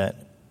seen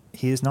that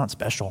he is not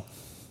special.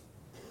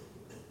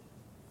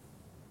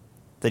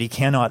 That he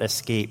cannot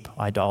escape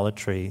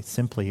idolatry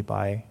simply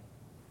by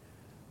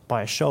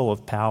a show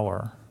of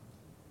power.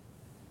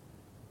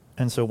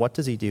 And so what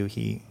does he do?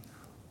 He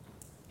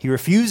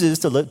refuses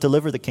to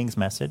deliver the king's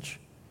message.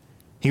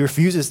 He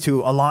refuses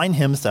to align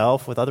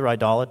himself with other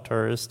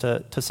idolaters,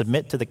 to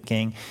submit to the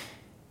king.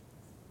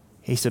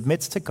 He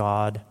submits to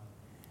God,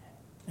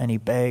 and he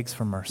begs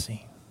for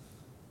mercy.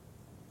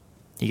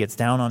 He gets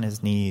down on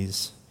his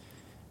knees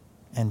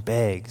and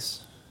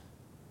begs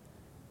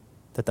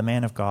that the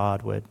man of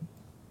God would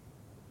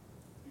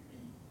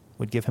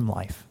give him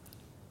life.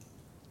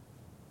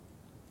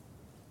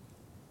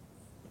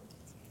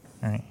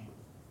 All right.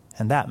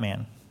 And that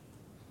man,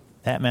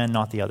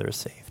 not the other, is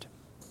saved.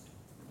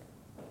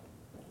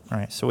 All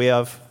right, so we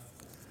have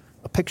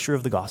a picture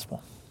of the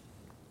gospel.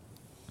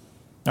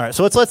 All right,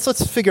 so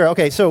let's figure out,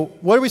 okay, so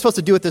what are we supposed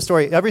to do with this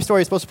story? Every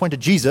story is supposed to point to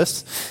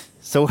Jesus.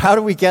 So how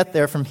do we get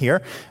there from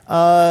here?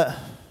 All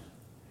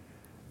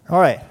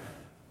right.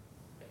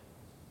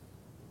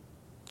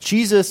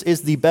 Jesus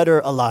is the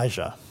better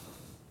Elijah.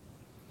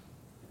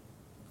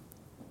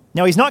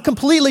 Now, he's not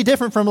completely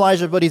different from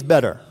Elijah, but he's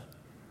better.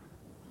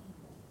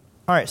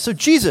 All right, so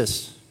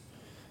Jesus,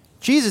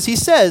 he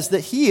says that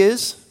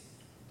he's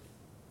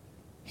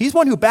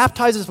one who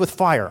baptizes with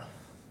fire.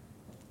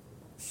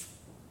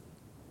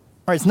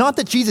 All right, it's not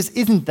that Jesus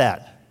isn't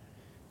that.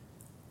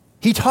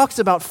 He talks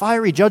about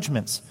fiery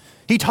judgments.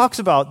 He talks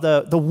about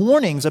the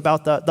warnings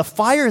about the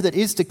fire that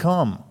is to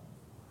come.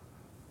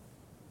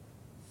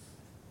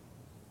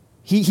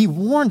 He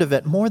warned of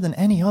it more than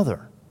any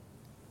other.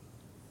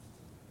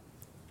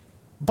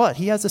 But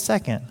he has a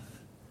second.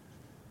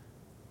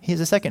 He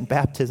has a second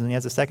baptism. He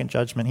has a second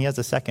judgment. He has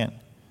a second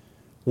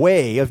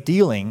way of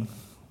dealing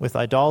with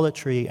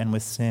idolatry and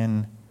with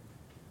sin.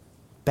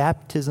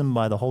 Baptism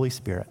by the Holy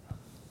Spirit.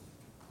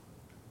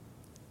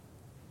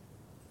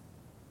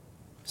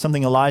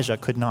 Something Elijah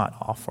could not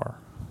offer,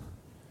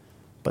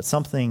 but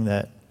something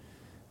that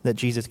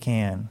Jesus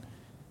can.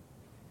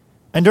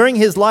 And during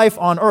his life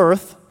on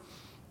earth,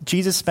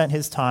 Jesus spent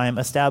his time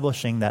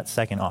establishing that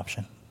second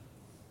option.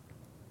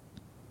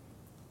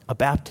 A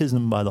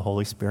baptism by the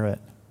Holy Spirit,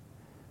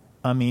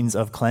 a means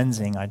of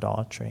cleansing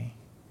idolatry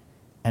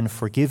and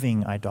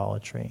forgiving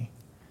idolatry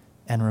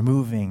and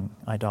removing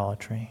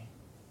idolatry.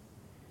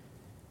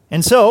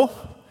 And so,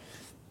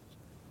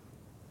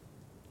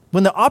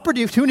 when the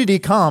opportunity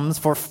comes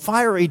for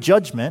fiery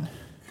judgment,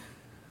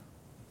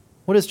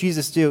 what does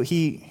Jesus do?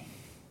 He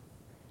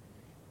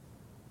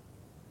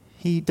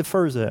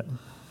defers it.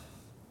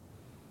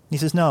 He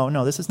says,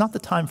 no, this is not the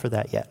time for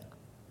that yet.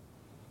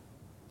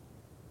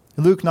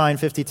 Luke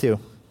 9:52.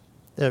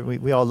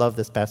 We all love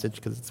this passage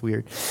because it's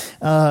weird.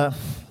 And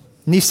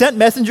he sent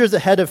messengers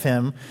ahead of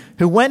him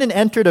who went and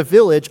entered a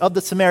village of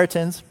the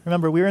Samaritans.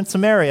 Remember, we were in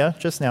Samaria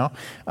just now,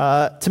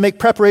 to make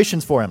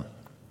preparations for him.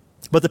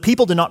 But the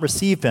people did not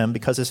receive him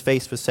because his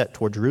face was set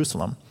toward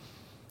Jerusalem.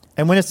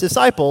 And when his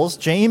disciples,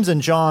 James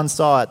and John,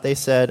 saw it, they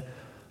said,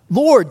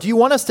 "Lord, do you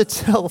want us to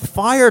tell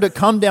fire to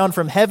come down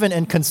from heaven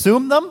and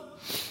consume them?"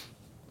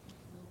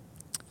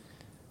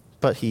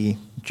 But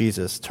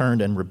Jesus,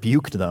 turned and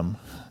rebuked them,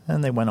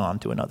 and they went on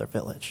to another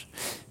village.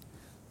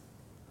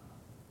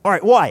 All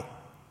right, why?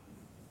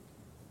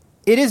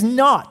 It is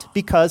not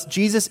because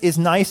Jesus is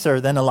nicer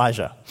than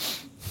Elijah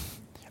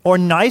or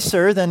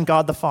nicer than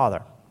God the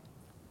Father.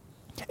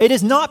 It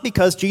is not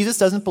because Jesus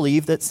doesn't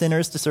believe that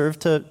sinners deserve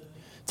to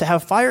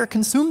have fire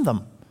consume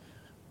them.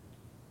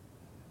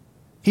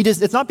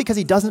 It's not because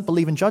he doesn't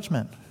believe in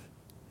judgment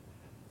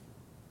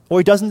or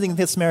he doesn't think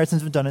the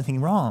Samaritans have done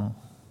anything wrong.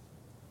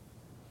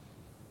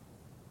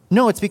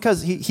 No, it's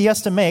because he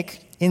has to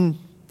make, in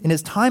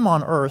his time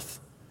on earth,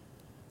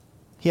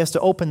 he has to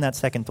open that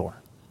second door.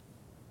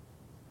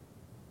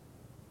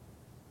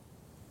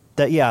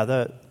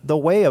 That, the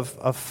way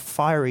of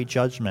fiery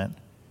judgment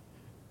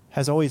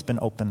has always been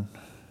open.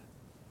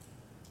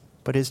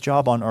 But his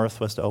job on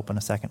earth was to open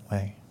a second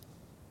way.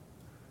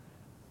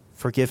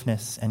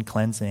 Forgiveness and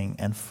cleansing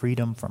and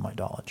freedom from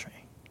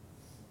idolatry.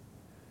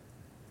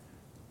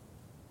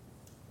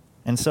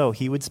 And so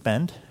he would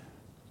spend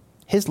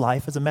his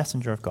life as a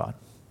messenger of God.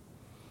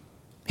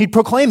 He'd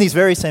proclaim these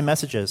very same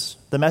messages,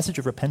 the message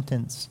of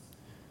repentance.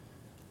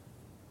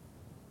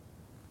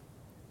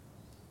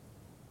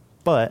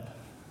 But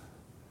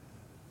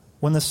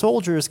when the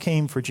soldiers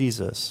came for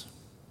Jesus,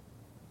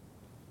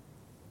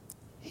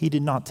 he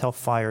did not tell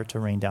fire to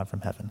rain down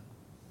from heaven.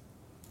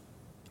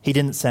 He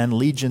didn't send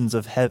legions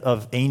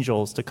of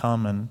angels to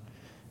come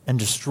and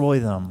destroy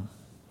them.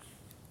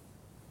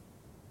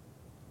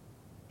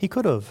 He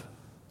could have.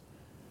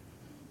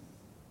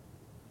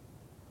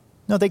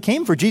 No, they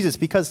came for Jesus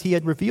because he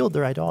had revealed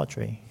their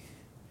idolatry.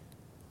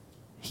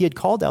 He had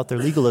called out their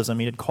legalism.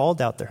 He had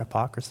called out their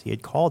hypocrisy. He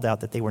had called out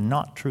that they were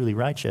not truly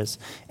righteous,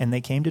 and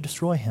they came to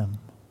destroy him.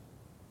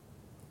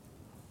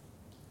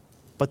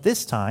 But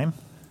this time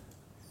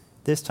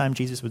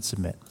Jesus would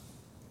submit.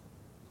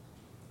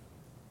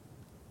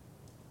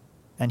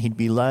 And he'd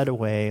be led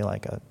away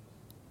like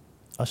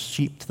a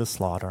sheep to the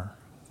slaughter.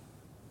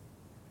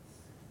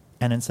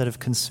 And instead of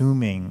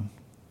consuming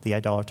the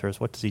idolaters,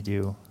 what does he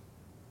do?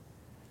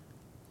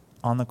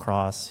 On the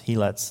cross, he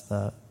lets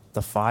the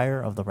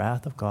fire of the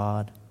wrath of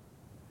God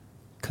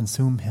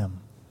consume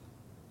him.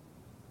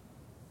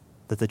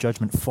 That the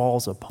judgment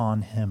falls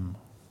upon him.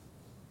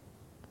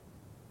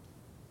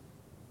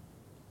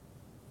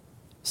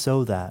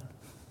 So that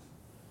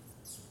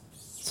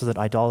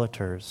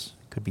idolaters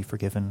could be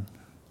forgiven.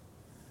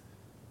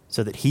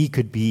 So that he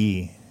could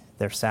be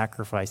their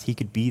sacrifice. He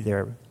could be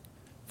their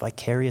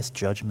vicarious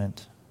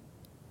judgment.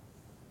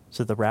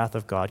 So the wrath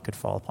of God could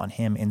fall upon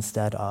him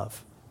instead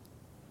of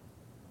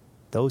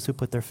those who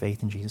put their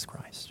faith in Jesus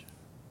Christ.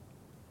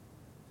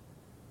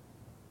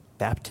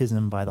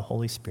 Baptism by the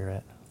Holy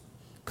Spirit,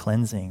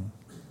 cleansing,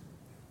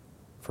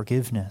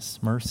 forgiveness,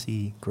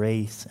 mercy,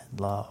 grace, and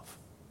love.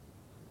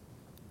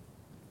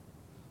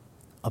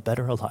 A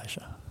better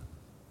Elijah.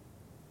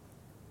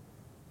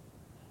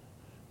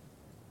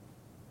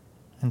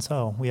 And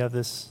so we have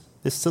this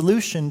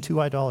solution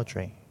to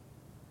idolatry.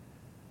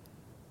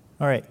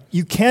 All right,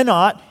 you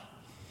cannot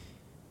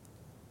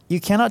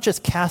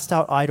just cast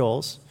out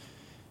idols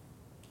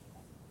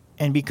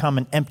and become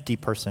an empty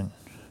person.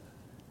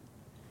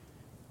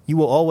 You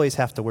will always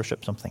have to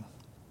worship something.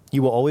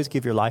 You will always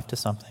give your life to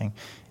something.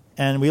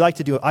 And we like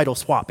to do idol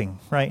swapping,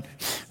 right?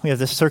 We have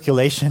this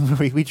circulation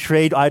where we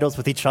trade idols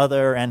with each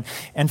other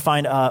and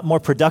find more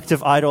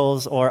productive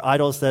idols or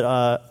idols that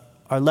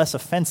are less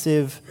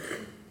offensive.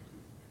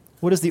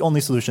 What is the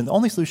only solution? The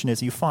only solution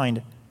is you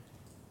find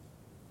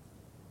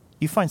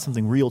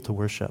something real to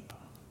worship.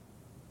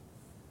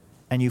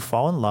 And you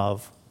fall in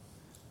love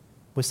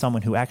with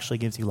someone who actually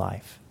gives you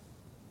life.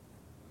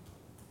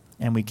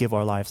 And we give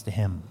our lives to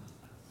him.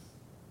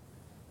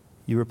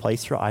 You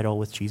replace your idol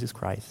with Jesus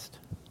Christ.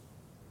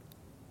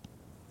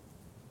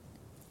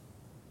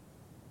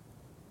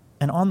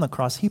 And on the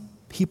cross,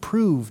 he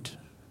proved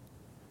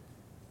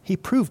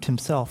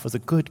himself as a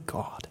good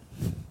God.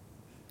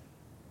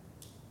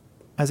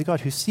 As a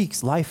God who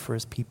seeks life for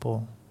his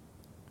people,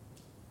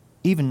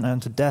 even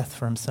unto death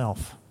for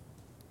himself.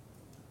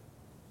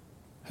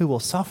 Who will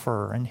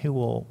suffer and who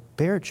will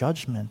bear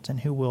judgment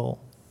and who will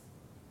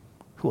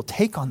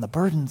take on the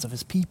burdens of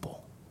his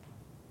people.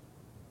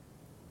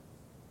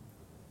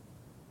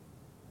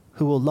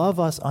 Who will love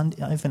us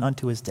even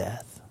unto his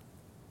death.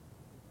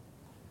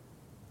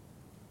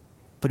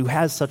 But who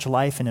has such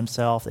life in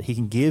himself that he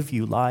can give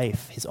you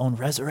life, his own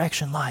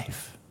resurrection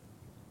life.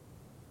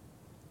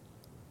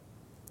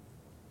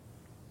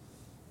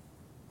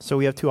 So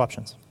we have two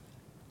options.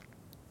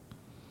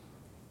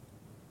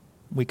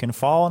 We can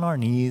fall on our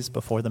knees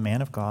before the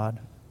man of God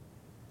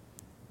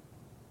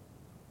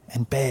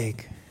and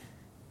beg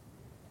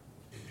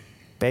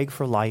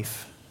for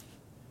life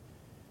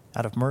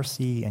out of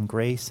mercy and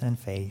grace and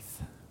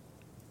faith.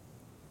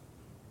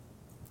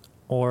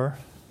 Or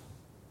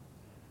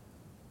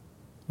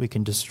we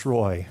can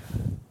destroy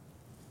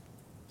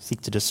seek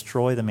to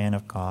destroy the man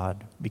of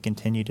God, we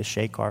continue to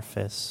shake our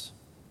fists,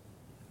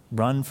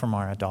 run from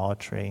our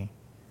idolatry,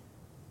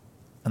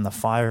 and the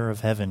fire of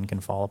heaven can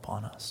fall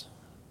upon us.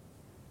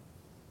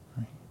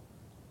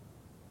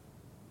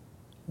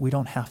 We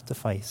don't have to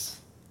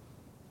face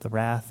the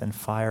wrath and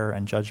fire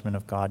and judgment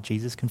of God.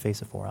 Jesus can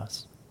face it for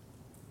us.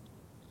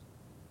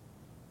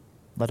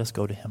 Let us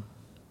go to him.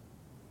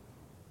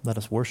 Let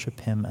us worship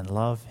him and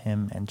love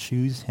him and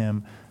choose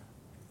him.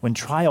 When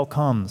trial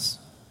comes,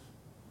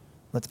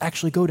 let's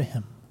actually go to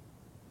him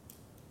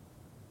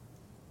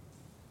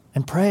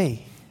and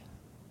pray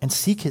and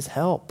seek his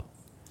help.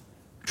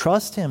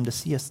 Trust him to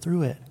see us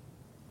through it.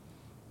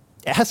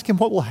 Ask him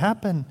what will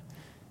happen.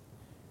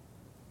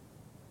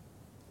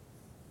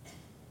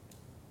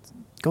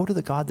 Go to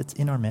the God that's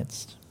in our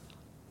midst.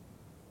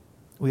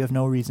 We have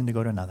no reason to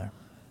go to another.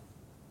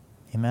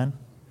 Amen?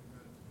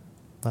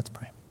 Let's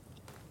pray.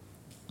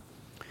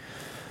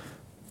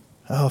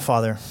 Oh,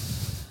 Father,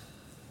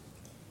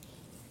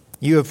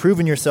 you have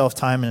proven yourself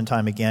time and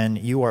time again.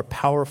 You are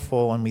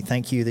powerful, and we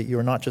thank you that you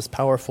are not just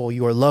powerful,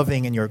 you are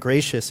loving and you're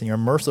gracious and you're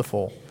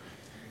merciful,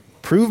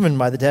 proven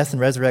by the death and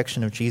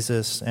resurrection of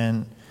Jesus.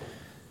 And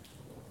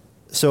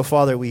so,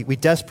 Father, we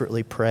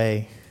desperately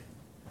pray,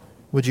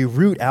 would you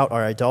root out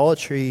our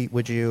idolatry?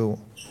 Would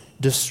you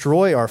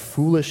destroy our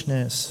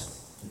foolishness?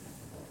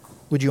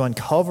 Would you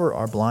uncover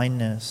our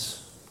blindness?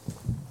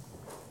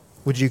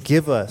 Would you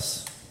give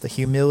us the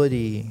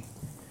humility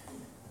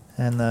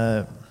and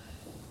the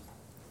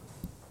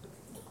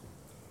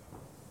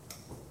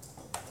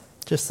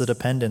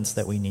dependence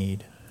that we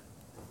need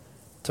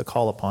to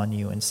call upon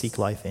you and seek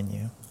life in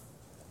you.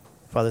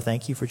 Father,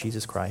 thank you for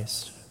Jesus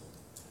Christ.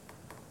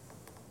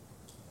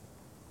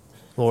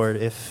 Lord,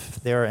 if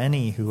there are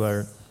any who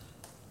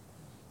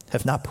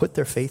have not put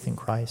their faith in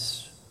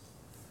Christ,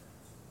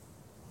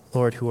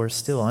 Lord, who are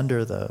still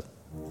under the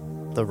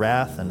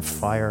wrath and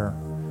fire,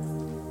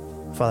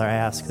 Father, I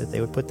ask that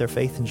they would put their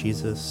faith in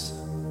Jesus.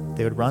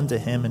 They would run to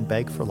him and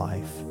beg for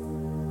life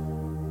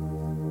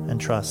and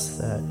trust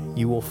that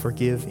you will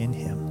forgive in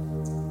him.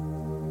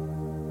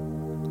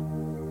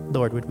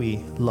 Lord, would we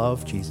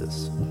love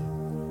Jesus?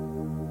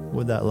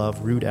 Would that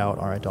love root out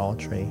our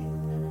idolatry?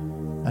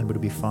 And would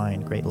we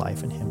find great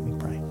life in him, we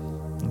pray.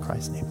 In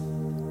Christ's name.